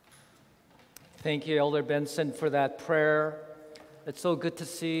Thank you, Elder Benson, for that prayer. It's so good to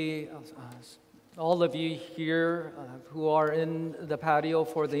see all of you here who are in the patio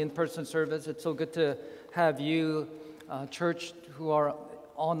for the in-person service. It's so good to have you, church, who are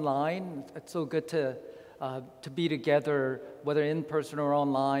online. It's so good to be together, whether in person or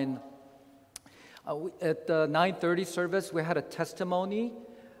online. At the 9:30 service, we had a testimony,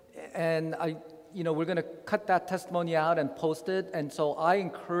 and we're going to cut that testimony out and post it. And so I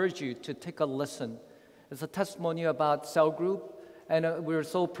encourage you to take a listen. It's a testimony about cell group, and we were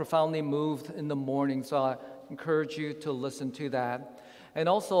so profoundly moved in the morning. So I encourage you to listen to that. And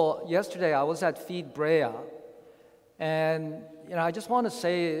also, yesterday I was at Feed Brea, and I just want to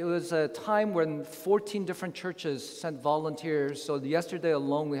say it was a time when 14 different churches sent volunteers. So yesterday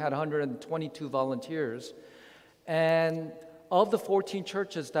alone we had 122 volunteers, and of the 14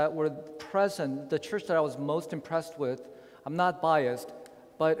 churches that were present, the church that I was most impressed with, I'm not biased,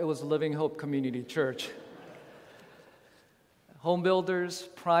 but it was Living Hope Community Church. Home builders,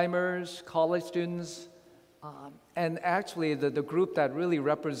 primers, college students, and actually the group that really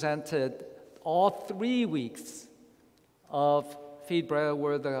represented all 3 weeks of Feed Brea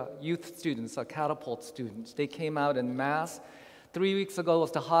were the youth students, the catapult students. They came out en masse. 3 weeks ago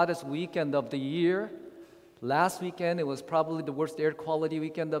was the hottest weekend of the year. Last weekend, it was probably the worst air quality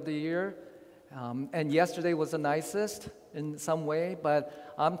weekend of the year. And yesterday was the nicest in some way.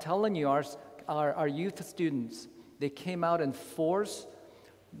 But I'm telling you, our youth students, they came out in force,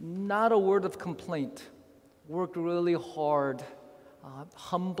 not a word of complaint, worked really hard,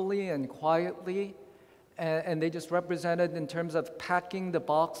 humbly and quietly. And they just represented in terms of packing the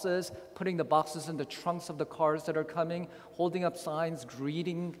boxes, putting the boxes in the trunks of the cars that are coming, holding up signs,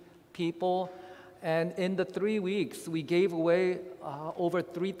 greeting people. And in the 3 weeks, we gave away over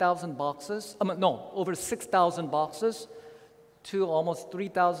 3,000 boxes, over 6,000 boxes to almost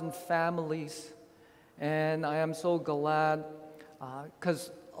 3,000 families. And I am so glad, because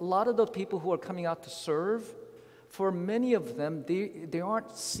a lot of the people who are coming out to serve, for many of them, they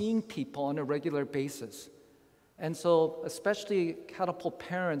aren't seeing people on a regular basis. And so, especially catapult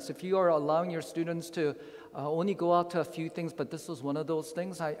parents, if you are allowing your students to only go out to a few things, but this was one of those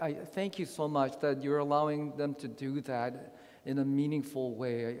things, I thank you so much that you're allowing them to do that in a meaningful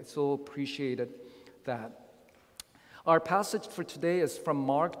way. I so appreciated that. Our passage for today is from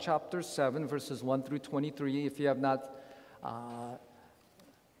Mark chapter 7, verses 1 through 23. If you have not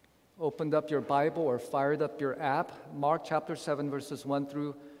opened up your Bible or fired up your app, Mark chapter 7, verses 1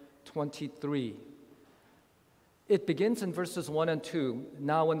 through 23. It begins in verses 1 and 2.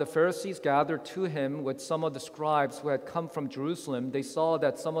 Now when the Pharisees gathered to him with some of the scribes who had come from Jerusalem, they saw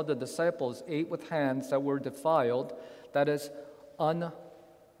that some of the disciples ate with hands that were defiled, that is,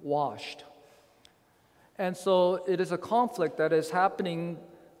 unwashed. And so it is a conflict that is happening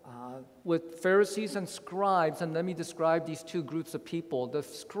with Pharisees and scribes, and let me describe these two groups of people. The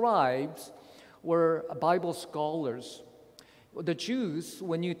scribes were Bible scholars. The Jews,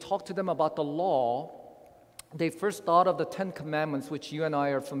 when you talk to them about the law, they first thought of the 10 Commandments, which you and I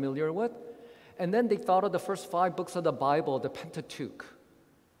are familiar with, and then they thought of the first 5 books of the Bible, the Pentateuch.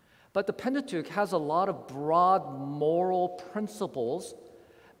 But the Pentateuch has a lot of broad moral principles,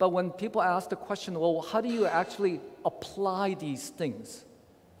 but when people ask the question, well, how do you actually apply these things?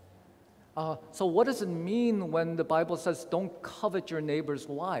 So what does it mean when the Bible says, don't covet your neighbor's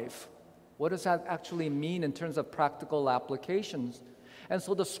wife? What does that actually mean in terms of practical applications? And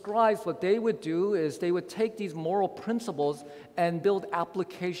so the scribes, what they would do is they would take these moral principles and build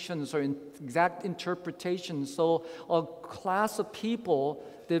applications or exact interpretations. So a class of people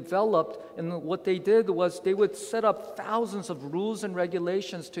developed, and what they did was they would set up thousands of rules and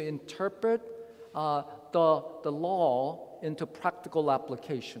regulations to interpret the law into practical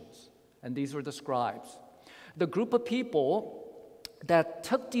applications. And these were the scribes. The group of people that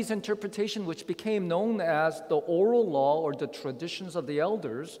took these interpretations, which became known as the oral law or the traditions of the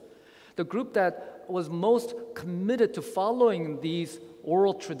elders, the group that was most committed to following these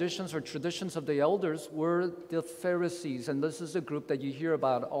oral traditions or traditions of the elders were the Pharisees, and this is a group that you hear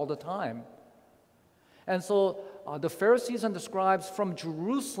about all the time. And so the Pharisees and the scribes from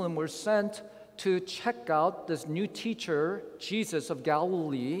Jerusalem were sent to check out this new teacher, Jesus of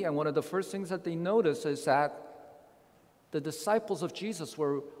Galilee, and one of the first things that they noticed is that the disciples of Jesus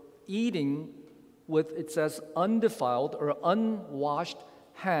were eating with, it says, undefiled or unwashed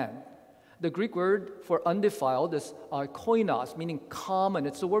hand. The Greek word for undefiled is koinos, meaning common.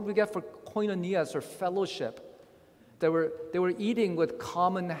 It's the word we get for koinonias or fellowship. They were eating with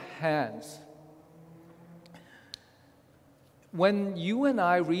common hands. When you and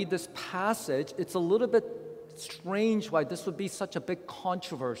I read this passage, it's a little bit strange why this would be such a big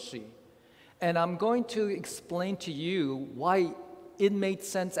controversy. And I'm going to explain to you why it made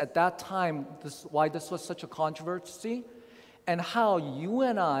sense at that time, why this was such a controversy, and how you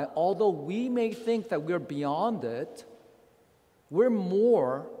and I, although we may think that we're beyond it, we're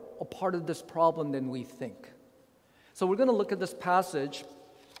more a part of this problem than we think. So we're going to look at this passage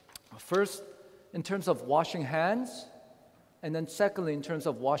first in terms of washing hands, and then secondly in terms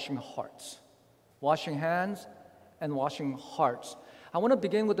of washing hearts. Washing hands and washing hearts. I want to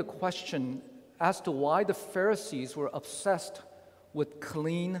begin with the question as to why the Pharisees were obsessed with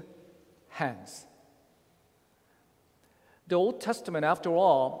clean hands. The Old Testament, after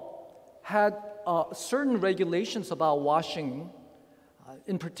all, had certain regulations about washing.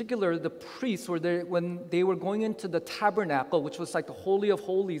 In particular, the priests, when they were going into the tabernacle, which was like the Holy of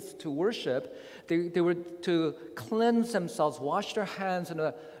Holies to worship, they were to cleanse themselves, wash their hands in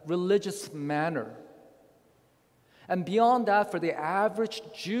a religious manner. And beyond that, for the average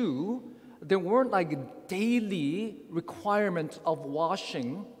Jew, there weren't like daily requirements of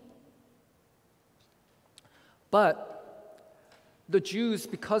washing. But the Jews,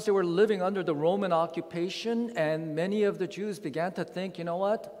 because they were living under the Roman occupation, and many of the Jews began to think, you know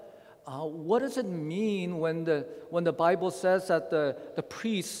what does it mean when the Bible says that the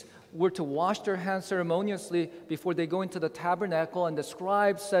priests were to wash their hands ceremoniously before they go into the tabernacle, and the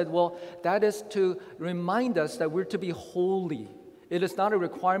scribes said, well, that is to remind us that we're to be holy. It is not a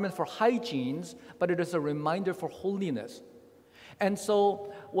requirement for hygiene, but it is a reminder for holiness. And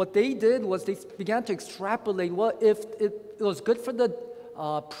so what they did was they began to extrapolate, well, if it was good for the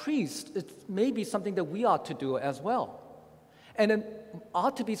priest, it may be something that we ought to do as well. And it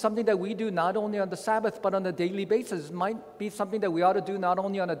ought to be something that we do not only on the Sabbath, but on a daily basis. It might be something that we ought to do not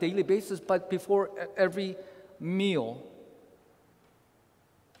only on a daily basis, but before every meal.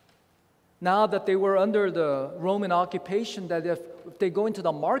 Now that they were under the Roman occupation, that if they go into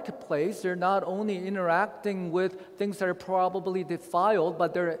the marketplace, they're not only interacting with things that are probably defiled,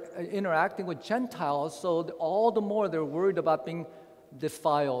 but they're interacting with Gentiles, so all the more they're worried about being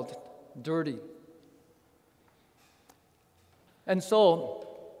defiled, dirty. And so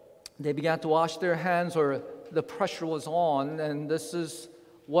they began to wash their hands, or the pressure was on, and this is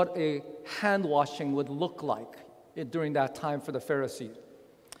what a hand washing would look like during that time for the Pharisees.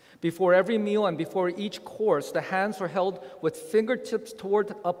 Before every meal and before each course, the hands were held with fingertips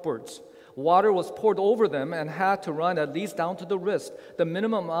toward upwards. Water was poured over them and had to run at least down to the wrist. The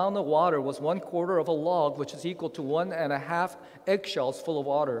minimum amount of water was 1/4 of a log, which is equal to 1.5 eggshells full of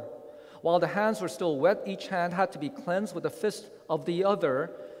water. While the hands were still wet, each hand had to be cleansed with the fist of the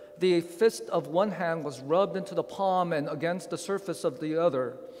other. The fist of one hand was rubbed into the palm and against the surface of the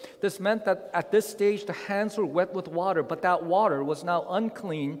other. This meant that at this stage the hands were wet with water, but that water was now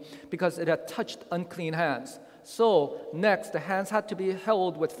unclean because it had touched unclean hands. So next, the hands had to be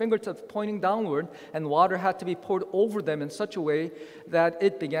held with fingertips pointing downward, and water had to be poured over them in such a way that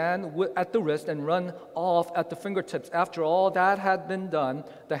it began at the wrist and run off at the fingertips. After all that had been done,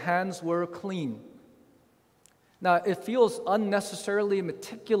 the hands were clean. Now, it feels unnecessarily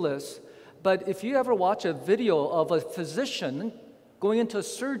meticulous, but if you ever watch a video of a physician going into a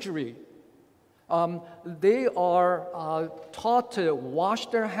surgery, they are taught to wash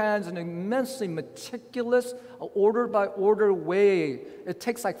their hands in an immensely meticulous, order-by-order way. It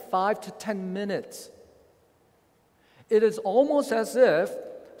takes like 5 to 10 minutes. It is almost as if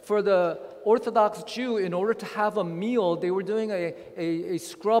for the Orthodox Jew, in order to have a meal, they were doing a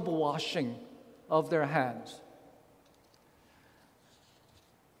scrub washing of their hands.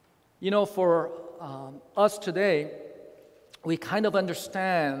 You know, for us today, we kind of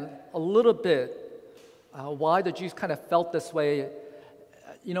understand a little bit why the Jews kind of felt this way.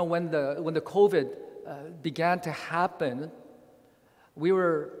 You know, when the COVID began to happen, we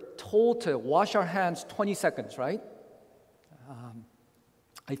were told to wash our hands 20 seconds, right?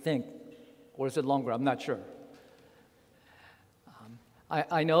 I think. Or is it longer? I'm not sure.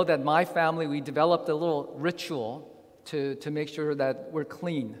 I know that my family, we developed a little ritual to make sure that we're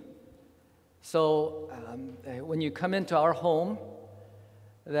clean. So when you come into our home,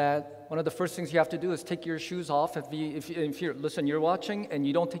 that one of the first things you have to do is take your shoes off. If you're watching and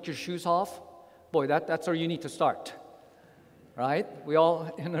you don't take your shoes off, boy, that's where you need to start, right? We all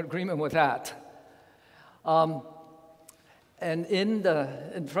in agreement with that. And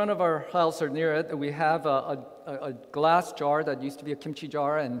in front of our house or near it, we have a glass jar that used to be a kimchi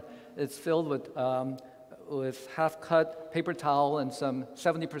jar, and it's filled with half-cut paper towel and some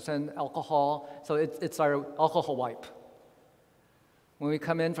 70% alcohol. So it's our alcohol wipe. When we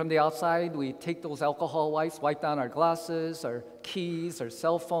come in from the outside, we take those alcohol wipes, wipe down our glasses, our keys, our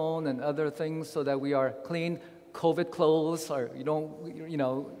cell phone, and other things so that we are clean. COVID clothes, or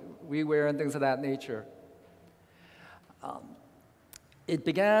we wear and things of that nature. It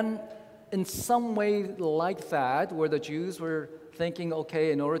began in some way like that, where the Jews were thinking,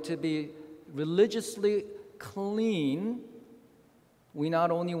 okay, in order to be religiously clean, we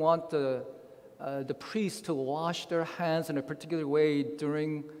not only want the priests to wash their hands in a particular way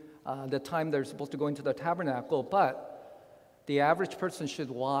during the time they're supposed to go into the tabernacle, but the average person should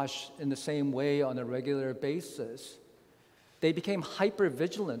wash in the same way on a regular basis. They became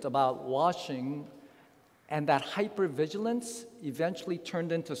hyper-vigilant about washing, and that hyper-vigilance eventually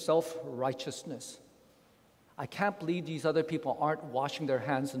turned into self-righteousness. I can't believe these other people aren't washing their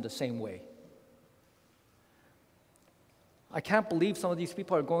hands in the same way. I can't believe some of these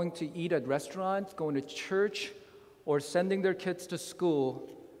people are going to eat at restaurants, going to church, or sending their kids to school.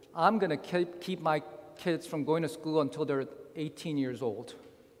 I'm going to keep my kids from going to school until they're 18 years old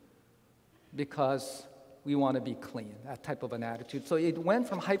because we want to be clean, that type of an attitude. So it went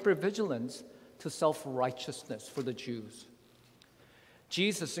from hypervigilance to self-righteousness for the Jews.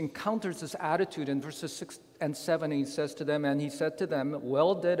 Jesus encounters this attitude in verses 6 and 7. He says to them, and he said to them,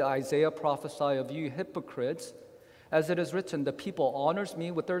 well did Isaiah prophesy of you hypocrites, as it is written, the people honors me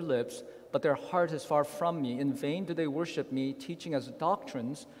with their lips, but their heart is far from me. In vain do they worship me, teaching as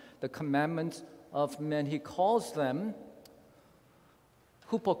doctrines the commandments of men. He calls them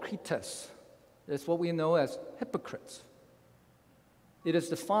hypocrites. It's what we know as hypocrites. It is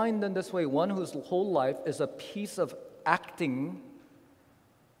defined in this way: one whose whole life is a piece of acting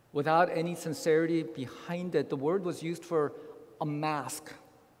without any sincerity behind it. The word was used for a mask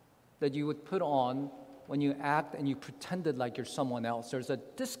that you would put on when you act and you pretended like you're someone else. There's a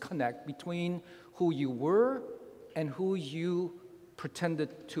disconnect between who you were and who you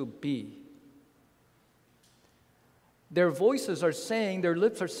pretended to be. Their voices are saying, their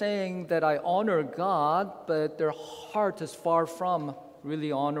lips are saying that I honor God, but their heart is far from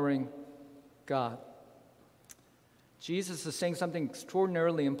really honoring God. Jesus is saying something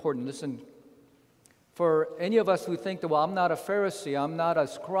extraordinarily important. Listen, for any of us who think that, well, I'm not a Pharisee, I'm not a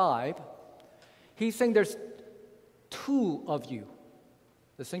scribe, he's saying there's two of you.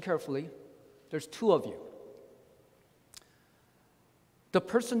 Listen carefully. There's two of you. The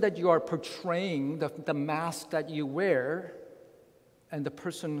person that you are portraying, the mask that you wear, and the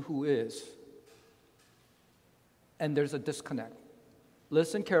person who is. And there's a disconnect.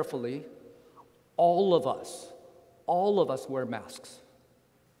 Listen carefully. All of us wear masks.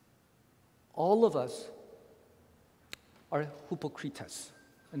 All of us are hypocrites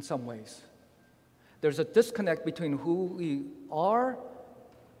in some ways. There's a disconnect between who we are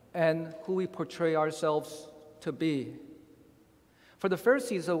and who we portray ourselves to be. For the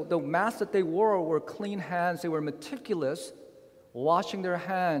Pharisees, the masks that they wore were clean hands. They were meticulous, washing their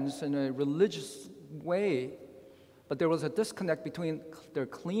hands in a religious way. But there was a disconnect between their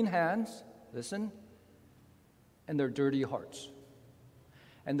clean hands, listen, and their dirty hearts.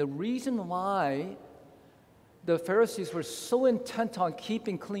 And the reason why the Pharisees were so intent on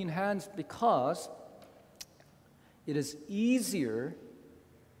keeping clean hands, because it is easier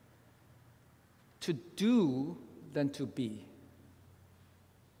to do than to be.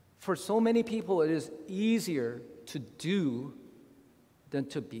 For so many people, it is easier to do than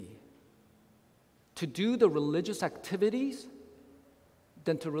to be. To do the religious activities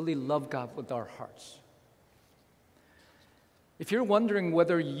than to really love God with our hearts. If you're wondering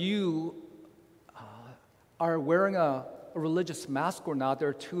whether you are wearing a religious mask or not, there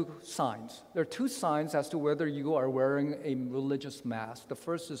are two signs. There are two signs as to whether you are wearing a religious mask. The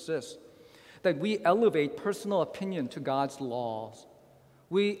first is this, that we elevate personal opinion to God's laws.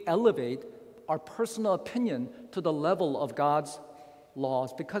 We elevate our personal opinion to the level of God's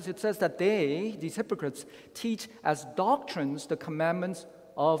laws, because it says that they, these hypocrites, teach as doctrines the commandments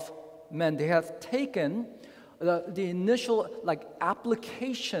of men. They have taken the initial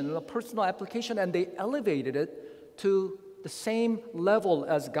application, the personal application, and they elevated it to the same level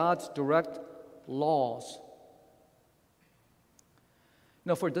as God's direct laws. You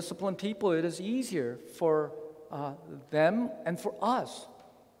know, for disciplined people, it is easier for them and for us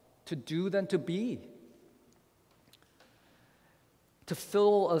to do than to be. To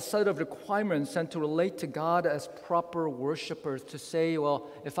fill a set of requirements and to relate to God as proper worshipers, to say, well,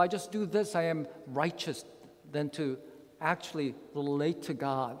 if I just do this, I am righteous, than to actually relate to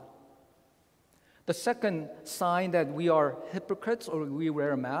God. The second sign that we are hypocrites or we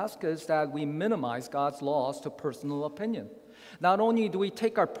wear a mask is that we minimize God's laws to personal opinion. Not only do we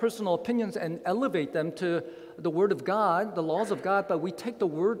take our personal opinions and elevate them to the Word of God, the laws of God, but we take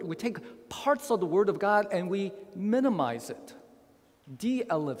parts of the Word of God and we minimize it,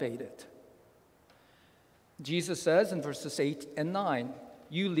 de-elevate it. Jesus says in verses 8 and 9,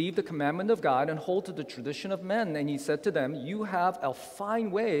 you leave the commandment of God and hold to the tradition of men. And he said to them, you have a fine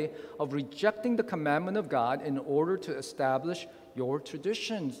way of rejecting the commandment of God in order to establish your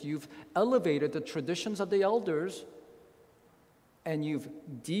traditions. You've elevated the traditions of the elders, and you've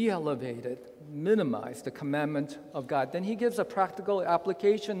de-elevated, minimized the commandment of God. Then he gives a practical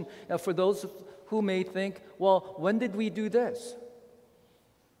application for those who may think, well, when did we do this?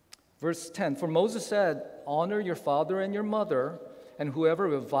 Verse 10, for Moses said, honor your father and your mother, and whoever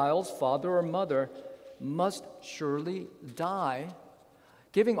reviles father or mother must surely die.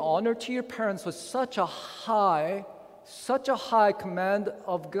 Giving honor to your parents was such a high command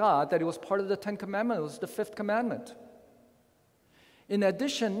of God that it was part of the 10 Commandments. It was the 5th commandment. In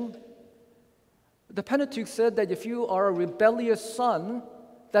addition, the Pentateuch said that if you are a rebellious son,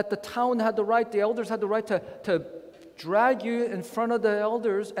 that the town had the right, the elders had the right to drag you in front of the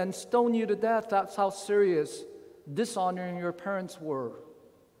elders and stone you to death. That's how serious dishonoring your parents were.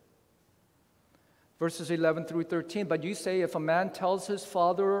 Verses 11 through 13, but you say, if a man tells his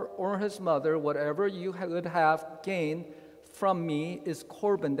father or his mother, whatever you would have gained from me is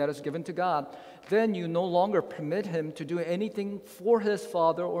Corban that is given to God, then you no longer permit him to do anything for his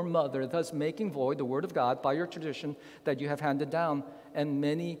father or mother, thus making void the word of God by your tradition that you have handed down, and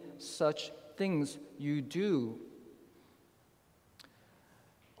many such things you do.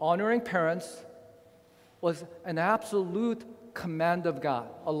 Honoring parents was an absolute command of God,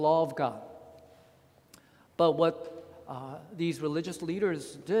 a law of God. But what these religious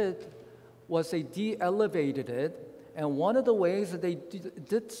leaders did was they de-elevated it, and one of the ways that they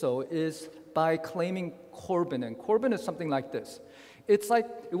did so is by claiming Corban. And Corban is something like this. It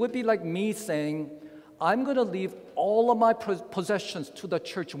would be like me saying, I'm going to leave all of my possessions to the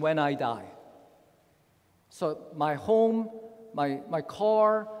church when I die. So my home, my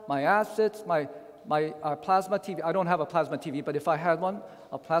car, my assets, my plasma TV. I don't have a plasma TV, but if I had one,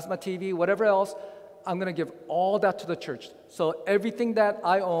 a plasma TV, whatever else, I'm going to give all that to the church. So everything that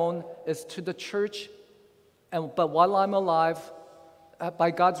I own is to the church, but while I'm alive,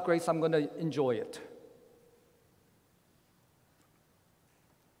 by God's grace, I'm going to enjoy it.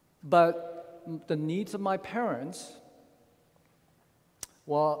 But the needs of my parents,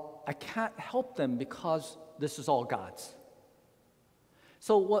 well, I can't help them because this is all God's.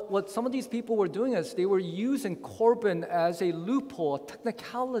 So what some of these people were doing is they were using Corban as a loophole, a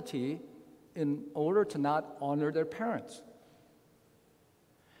technicality, in order to not honor their parents.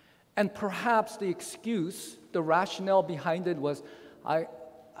 And perhaps the excuse, the rationale behind it was, I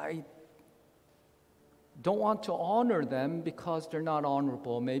don't want to honor them because they're not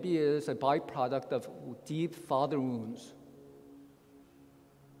honorable. Maybe it is a byproduct of deep father wounds.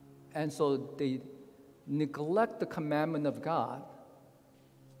 And so they neglect the commandment of God.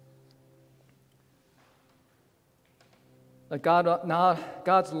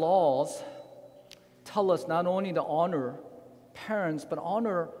 God's laws tell us not only to honor parents, but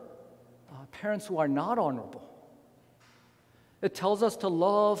honor parents who are not honorable. It tells us to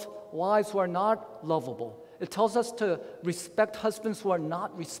love wives who are not lovable. It tells us to respect husbands who are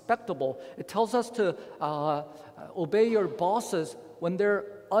not respectable. It tells us to obey your bosses when they're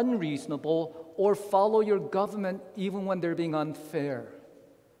unreasonable, or follow your government even when they're being unfair.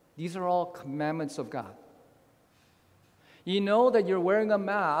 These are all commandments of God. You know that you're wearing a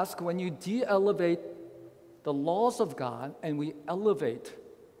mask when you de-elevate the laws of God and we elevate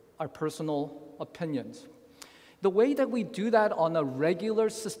our personal opinions. The way that we do that on a regular,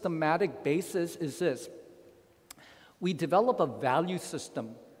 systematic basis is this. We develop a value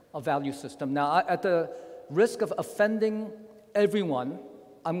system. Now, at the risk of offending everyone,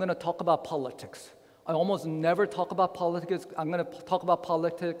 I'm going to talk about politics. I almost never talk about politics. I'm going to talk about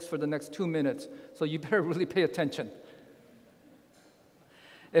politics for the next 2 minutes, so you better really pay attention.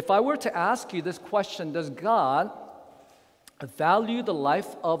 If I were to ask you this question, does God value the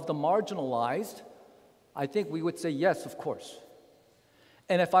life of the marginalized? I think we would say yes, of course.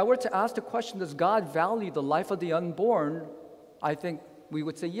 And if I were to ask the question, does God value the life of the unborn? I think we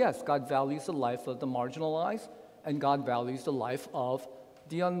would say yes, God values the life of the marginalized, and God values the life of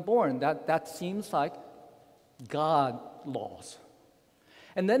the unborn. That seems like God laws.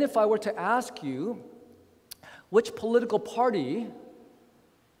 And then if I were to ask you, which political party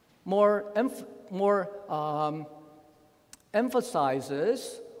more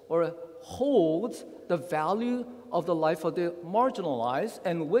emphasizes or holds the value of the life of the marginalized,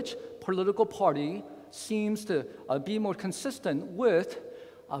 and which political party seems to be more consistent with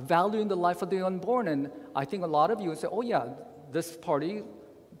valuing the life of the unborn? And I think a lot of you would say, oh yeah, this party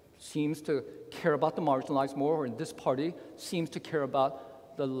seems to care about the marginalized more, or this party seems to care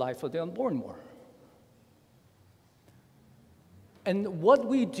about the life of the unborn more. And what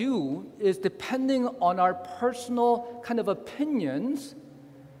we do is, depending on our personal kind of opinions,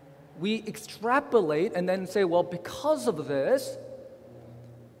 we extrapolate and then say, well, because of this,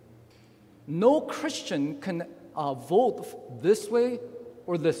 no Christian can vote this way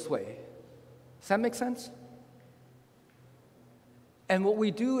or this way. Does that make sense? And what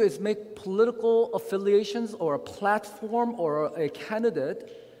we do is make political affiliations or a platform or a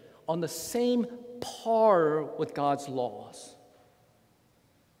candidate on the same par with God's laws.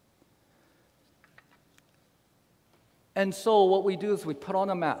 And so what we do is we put on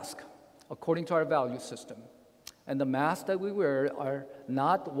a mask according to our value system. And the masks that we wear are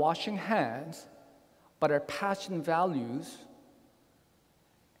not washing hands, but our passion values.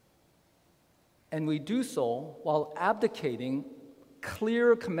 And we do so while abdicating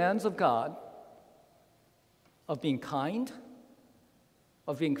clear commands of God of being kind,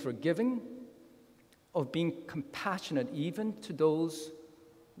 of being forgiving, of being compassionate even to those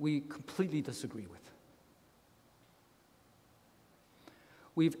we completely disagree with.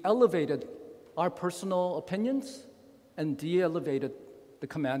 We've elevated our personal opinions and de-elevated the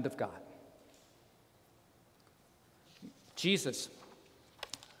command of God. Jesus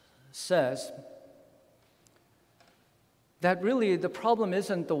says that really the problem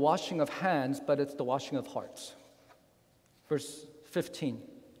isn't the washing of hands, but it's the washing of hearts. Verse 15.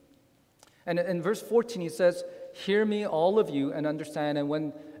 And in verse 14, he says, "Hear me, all of you, and understand." And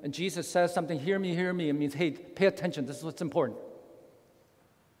when Jesus says something, hear me, it means, hey, pay attention. This is what's important.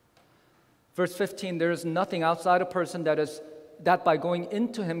 Verse 15, there is nothing outside a person that by going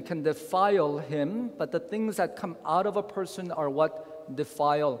into him can defile him, but the things that come out of a person are what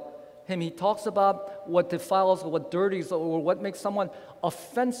defile him. He talks about what defiles, what dirties, or what makes someone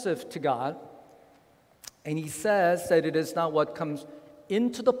offensive to God. And he says that it is not what comes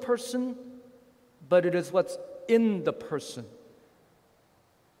into the person, but it is what's in the person.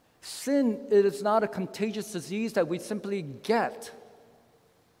 Sin, it is not a contagious disease that we simply get.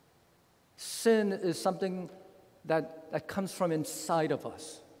 Sin is something that comes from inside of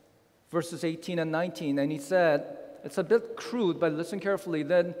us. Verses 18 and 19, and he said, it's a bit crude, but listen carefully.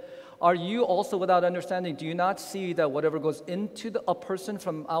 Then, are you also without understanding? Do you not see that whatever goes into a person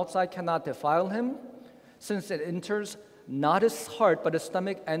from outside cannot defile him, since it enters not his heart, but his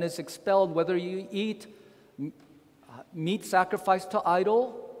stomach, and is expelled? Whether you eat meat sacrificed to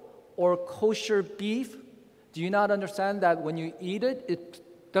idol or kosher beef, do you not understand that when you eat it, it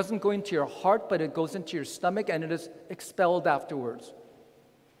doesn't go into your heart, but it goes into your stomach, and it is expelled afterwards?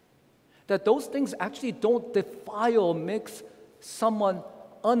 That those things actually don't defile, makes someone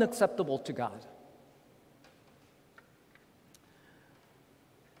unacceptable to God.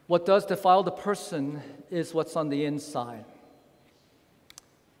 What does defile the person is what's on the inside.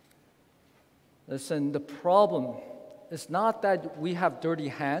 Listen, the problem is not that we have dirty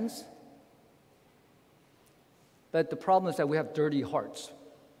hands, but the problem is that we have dirty hearts.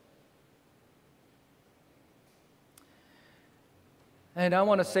 And I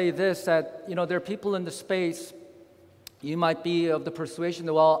want to say this, that, there are people in the space, you might be of the persuasion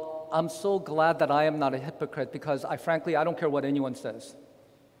that, well, I'm so glad that I am not a hypocrite because frankly, I don't care what anyone says.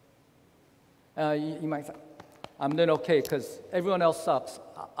 You might say, I'm doing okay because everyone else sucks.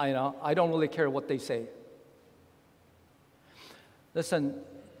 I don't really care what they say. Listen,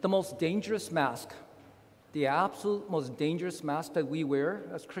 the most dangerous mask, the absolute most dangerous mask that we wear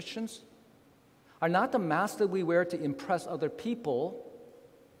as Christians are not the masks that we wear to impress other people,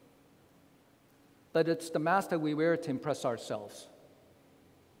 but it's the mask that we wear to impress ourselves.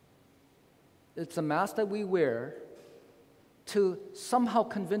 It's a mask that we wear to somehow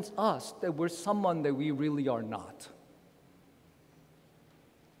convince us that we're someone that we really are not.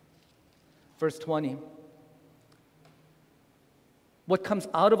 Verse 20. What comes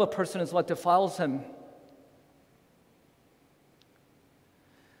out of a person is what defiles him.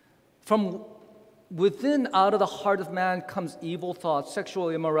 From within, out of the heart of man comes evil thoughts, sexual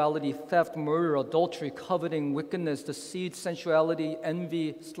immorality, theft, murder, adultery, coveting, wickedness, deceit, sensuality,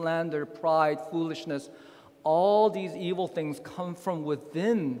 envy, slander, pride, foolishness. All these evil things come from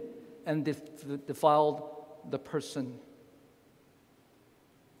within and defiled the person.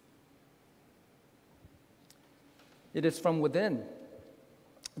 It is from within.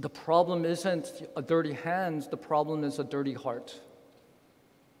 The problem isn't a dirty hands, the problem is a dirty heart.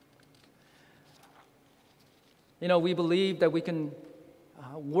 We believe that we can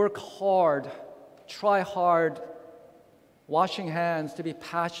work hard, try hard, washing hands, to be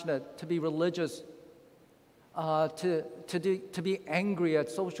passionate, to be religious, to be angry at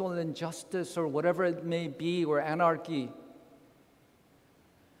social injustice or whatever it may be, or anarchy.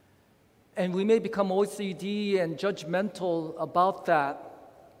 And we may become OCD and judgmental about that.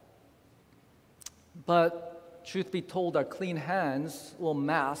 But truth be told, our clean hands will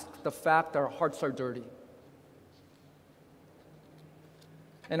mask the fact our hearts are dirty.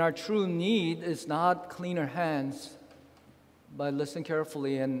 And our true need is not cleaner hands, but listen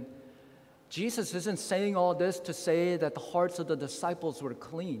carefully. And Jesus isn't saying all this to say that the hearts of the disciples were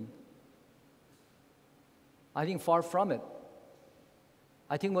clean. I think far from it.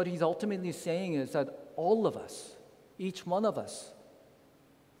 I think what he's ultimately saying is that all of us, each one of us,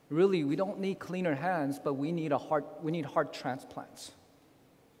 really, we don't need cleaner hands, but we need heart transplants.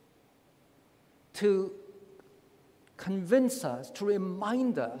 To convince us, to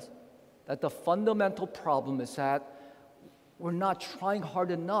remind us that the fundamental problem is that we're not trying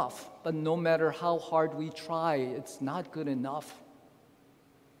hard enough, but no matter how hard we try, it's not good enough.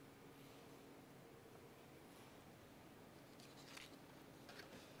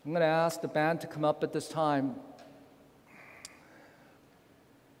 I'm going to ask the band to come up at this time.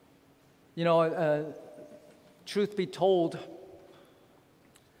 You know, truth be told,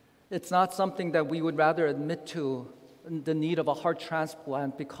 it's not something that we would rather admit to, the need of a heart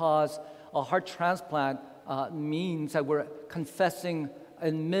transplant, because a heart transplant means that we're confessing,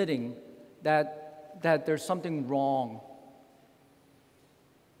 admitting that there's something wrong,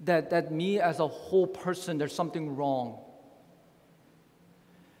 that me as a whole person, there's something wrong,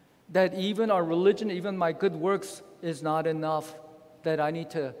 that even our religion, even my good works is not enough, that I need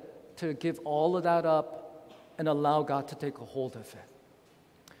to give all of that up and allow God to take a hold of it.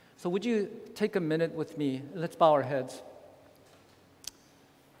 So would you take a minute with me? Let's bow our heads.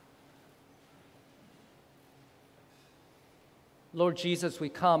 Lord Jesus, we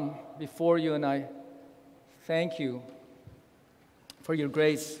come before you and I thank you for your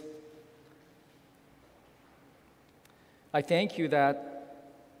grace. I thank you that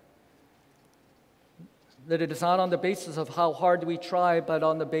it is not on the basis of how hard we try, but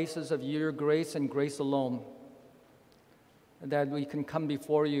on the basis of your grace and grace alone, that we can come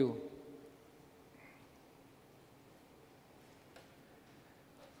before you.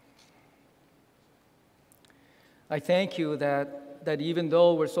 I thank you that even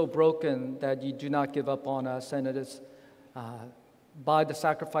though we're so broken, that you do not give up on us, and it is by the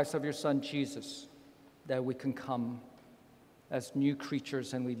sacrifice of your Son, Jesus, that we can come as new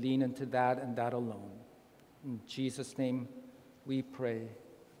creatures, and we lean into that and that alone. In Jesus' name we pray,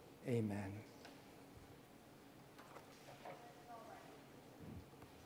 amen.